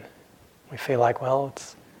within. We feel like, well,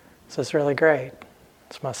 this is really great.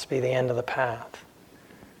 This must be the end of the path.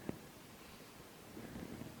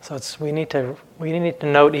 So we need to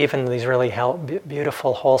note even these really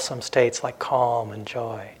beautiful, wholesome states like calm and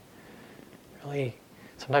joy. Really,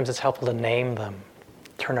 sometimes it's helpful to name them,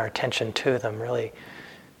 turn our attention to them really,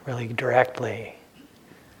 really directly.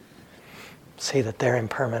 See that they're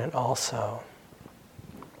impermanent also.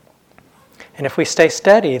 And if we stay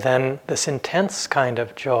steady, then this intense kind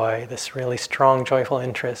of joy, this really strong, joyful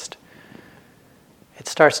interest, it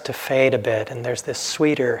starts to fade a bit, and there's this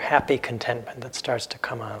sweeter, happy contentment that starts to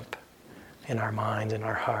come up in our mind, in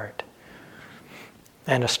our heart.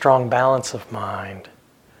 And a strong balance of mind.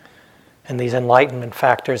 And these enlightenment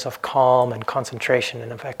factors of calm and concentration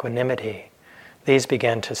and of equanimity, these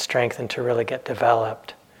begin to strengthen, to really get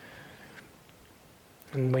developed.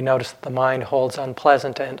 And we notice that the mind holds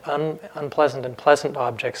unpleasant and pleasant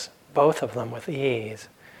objects, both of them with ease.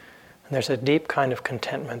 And there's a deep kind of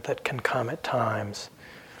contentment that can come at times.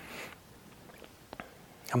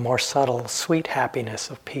 A more subtle, sweet happiness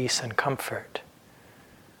of peace and comfort.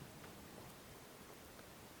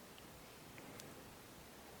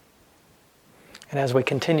 And as we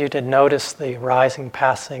continue to notice the rising,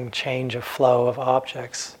 passing, change of flow of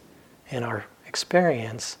objects in our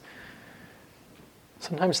experience,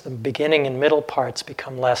 sometimes the beginning and middle parts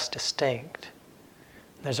become less distinct.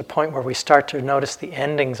 There's a point where we start to notice the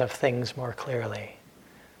endings of things more clearly.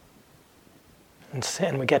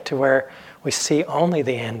 And we get to where we see only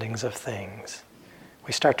the endings of things.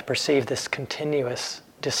 We start to perceive this continuous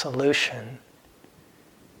dissolution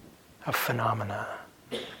of phenomena.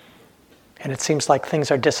 And it seems like things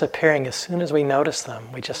are disappearing as soon as we notice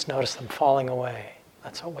them. We just notice them falling away.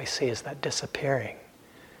 That's what we see, is that disappearing.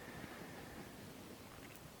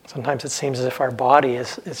 Sometimes it seems as if our body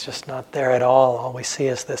is just not there at all. All we see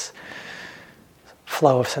is this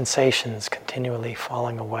flow of sensations continually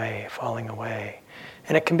falling away, falling away.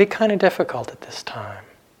 And it can be kind of difficult at this time.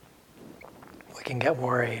 We can get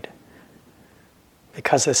worried.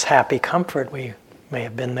 Because this happy comfort we may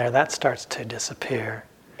have been there, that starts to disappear.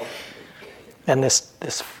 And this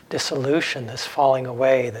dissolution, this falling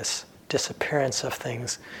away, this disappearance of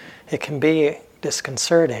things, it can be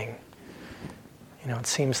disconcerting. It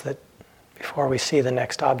seems that before we see the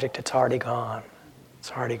next object, it's already gone.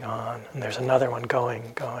 It's already gone. And there's another one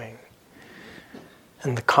going.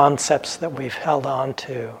 And the concepts that we've held on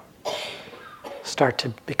to start to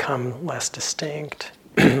become less distinct,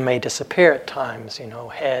 may disappear at times,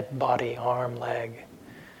 head, body, arm, leg,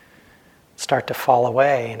 start to fall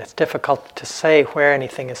away. And it's difficult to say where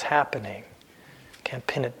anything is happening. Can't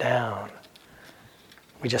pin it down.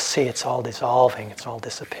 We just see it's all dissolving, it's all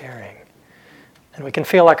disappearing. And we can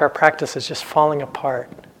feel like our practice is just falling apart.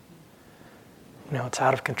 It's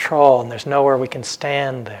out of control and there's nowhere we can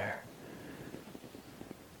stand there.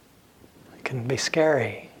 It can be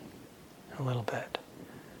scary a little bit.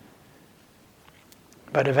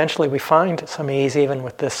 But eventually we find some ease even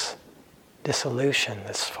with this dissolution,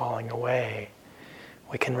 this falling away.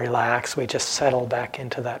 We can relax, we just settle back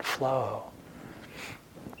into that flow.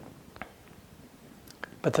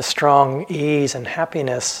 But the strong ease and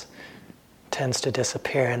happiness tends to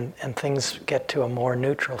disappear, and things get to a more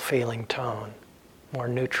neutral feeling tone. More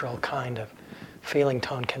neutral kind of feeling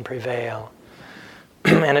tone can prevail.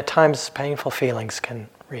 And at times painful feelings can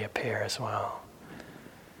reappear as well.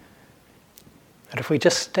 But if we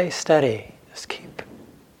just stay steady, just keep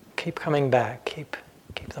coming back, keep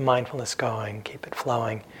the mindfulness going, keep it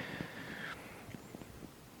flowing,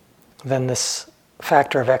 then this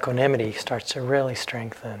factor of equanimity starts to really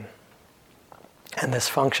strengthen. And this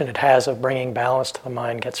function it has of bringing balance to the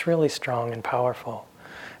mind gets really strong and powerful.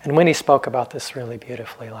 And Winnie spoke about this really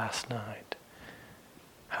beautifully last night.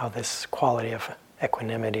 How this quality of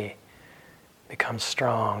equanimity becomes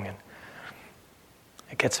strong. And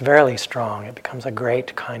it gets very strong. It becomes a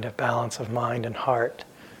great kind of balance of mind and heart.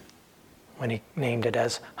 When he named it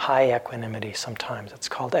as high equanimity sometimes. It's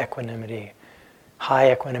called equanimity,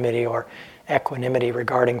 high equanimity or equanimity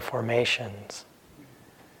regarding formations.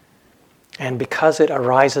 And because it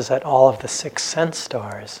arises at all of the 6 sense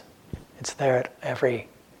doors, it's there at every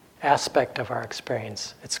aspect of our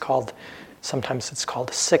experience. Sometimes it's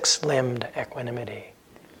called 6-limbed equanimity,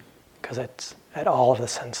 because it's at all of the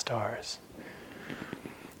sense doors.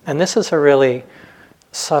 And this is a really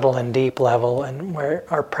subtle and deep level, and where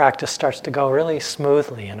our practice starts to go really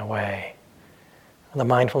smoothly in a way. The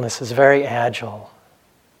mindfulness is very agile,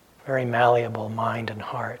 very malleable, mind and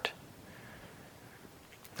heart.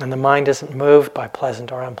 And the mind isn't moved by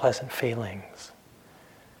pleasant or unpleasant feelings.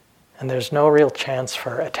 And there's no real chance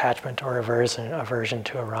for attachment or aversion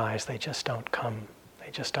to arise. They just don't come. They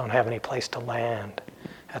just don't have any place to land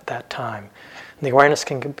at that time. And the awareness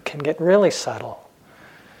can get really subtle.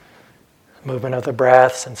 Movement of the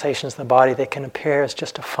breath, sensations of the body, they can appear as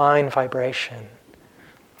just a fine vibration.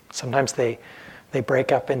 Sometimes they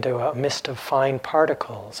break up into a mist of fine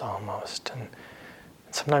particles almost. And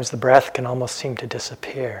sometimes the breath can almost seem to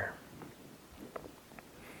disappear.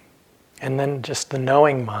 And then just the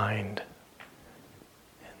knowing mind.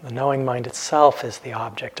 The knowing mind itself is the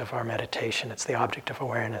object of our meditation. It's the object of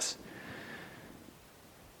awareness.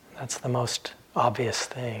 That's the most obvious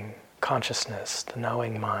thing, consciousness, the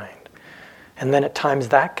knowing mind. And then at times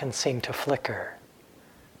that can seem to flicker,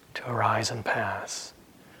 to arise and pass.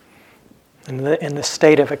 In the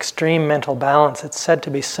state of extreme mental balance, it's said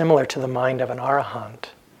to be similar to the mind of an arahant,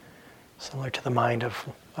 similar to the mind of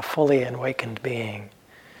a fully awakened being,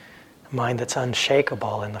 a mind that's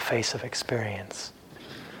unshakable in the face of experience.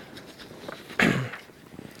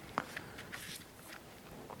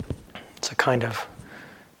 It's a kind of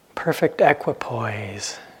perfect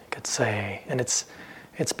equipoise, you could say, and it's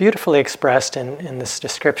beautifully expressed in this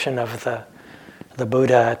description of the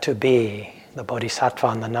Buddha to be, the Bodhisattva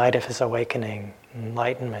on the night of his awakening,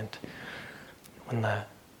 enlightenment, when the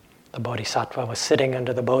Bodhisattva was sitting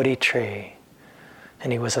under the Bodhi tree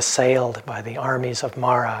and he was assailed by the armies of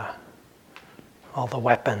Mara, all the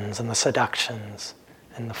weapons and the seductions,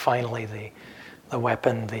 and finally the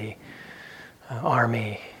weapon, the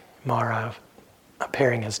army, Mara,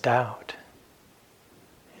 appearing as doubt.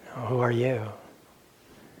 Who are you?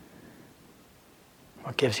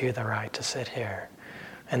 What gives you the right to sit here?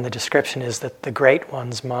 And the description is that the Great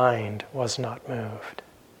One's mind was not moved.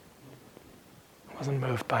 It wasn't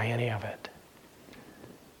moved by any of it.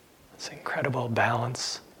 It's incredible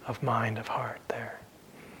balance of mind, of heart there.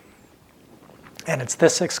 And it's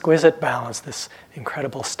this exquisite balance, this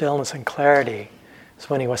incredible stillness and clarity, as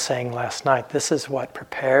Winnie was saying last night, this is what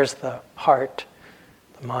prepares the heart,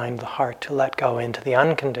 the mind, the heart, to let go into the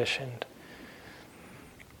unconditioned,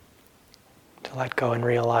 to let go and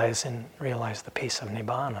realize the peace of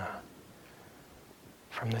Nibbana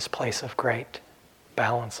from this place of great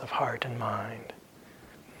balance of heart and mind.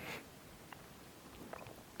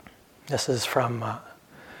 This is from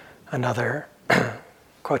another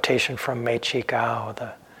quotation from Mei Chi Gao,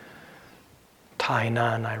 the Thai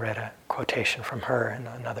nun. I read a quotation from her in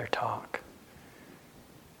another talk.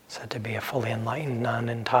 Said to be a fully enlightened nun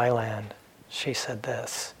in Thailand. She said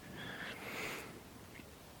this: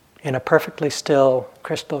 in a perfectly still,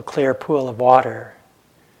 crystal clear pool of water,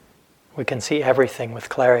 we can see everything with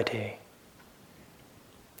clarity.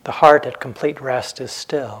 The heart at complete rest is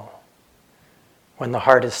still. When the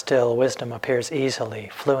heart is still, wisdom appears easily,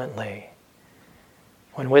 fluently.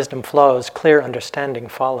 When wisdom flows, clear understanding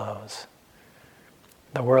follows.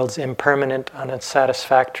 The world's impermanent,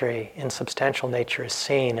 unsatisfactory, insubstantial nature is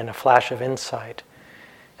seen in a flash of insight,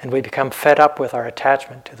 and we become fed up with our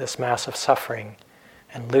attachment to this mass of suffering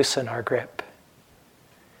and loosen our grip.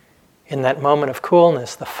 In that moment of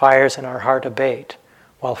coolness, the fires in our heart abate,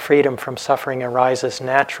 while freedom from suffering arises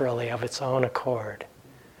naturally of its own accord.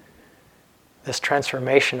 This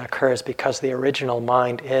transformation occurs because the original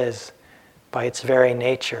mind is, by its very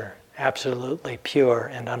nature, absolutely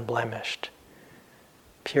pure and unblemished.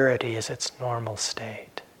 Purity is its normal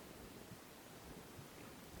state.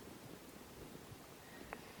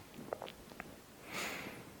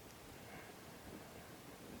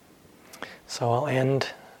 So I'll end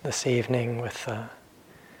this evening with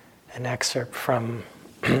an excerpt from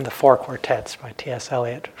the Four Quartets by T.S.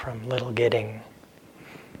 Eliot from Little Gidding.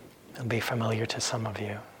 It'll be familiar to some of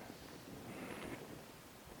you.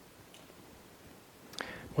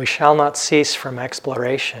 We shall not cease from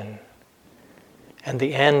exploration, and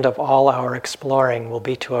the end of all our exploring will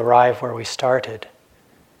be to arrive where we started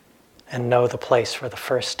and know the place for the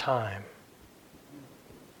first time.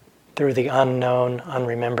 Through the unknown,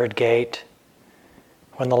 unremembered gate,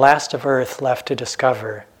 when the last of earth left to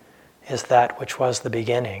discover is that which was the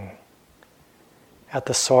beginning, at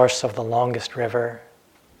the source of the longest river,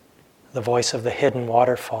 the voice of the hidden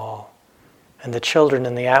waterfall, and the children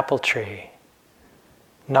in the apple tree,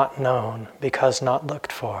 not known because not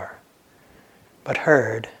looked for, but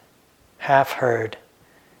heard, half heard,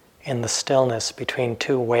 in the stillness between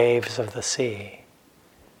two waves of the sea.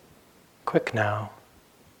 Quick now,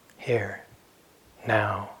 here,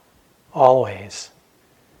 now, always,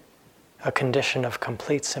 a condition of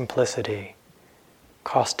complete simplicity,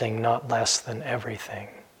 costing not less than everything.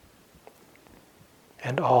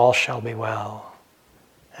 And all shall be well,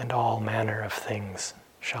 and all manner of things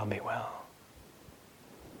shall be well.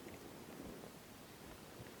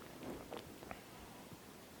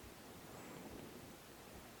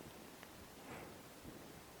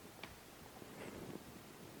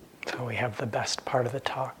 So we have the best part of the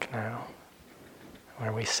talk now,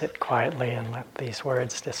 where we sit quietly and let these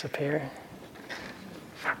words disappear.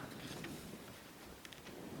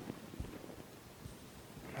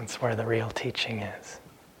 That's where the real teaching is.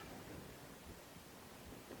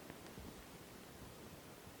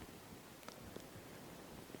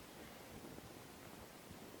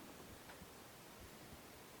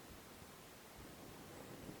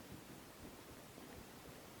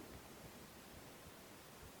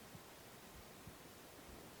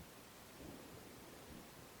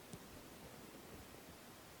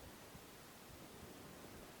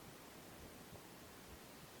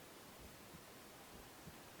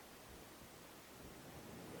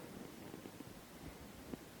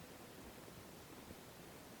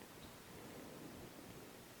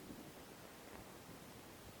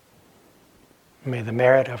 May the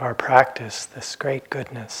merit of our practice, this great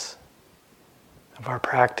goodness of our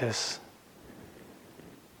practice,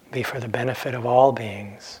 be for the benefit of all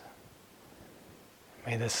beings.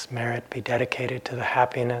 May this merit be dedicated to the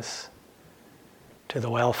happiness, to the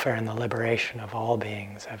welfare and the liberation of all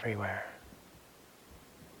beings everywhere.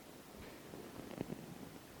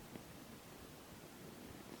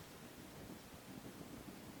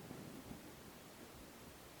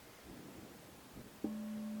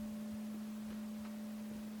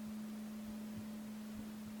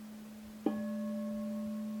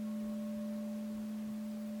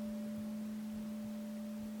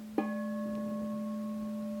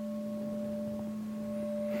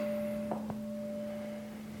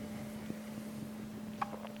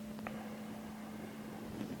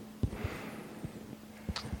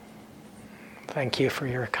 Thank you for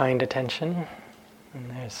your kind attention. And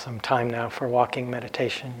there's some time now for walking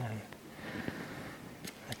meditation and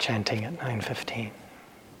the chanting at 9:15.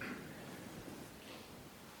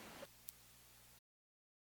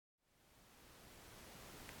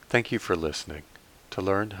 Thank you for listening. To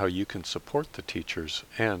learn how you can support the teachers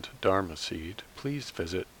and Dharma Seed, please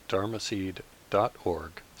visit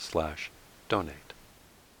dharmaseed.org/donate.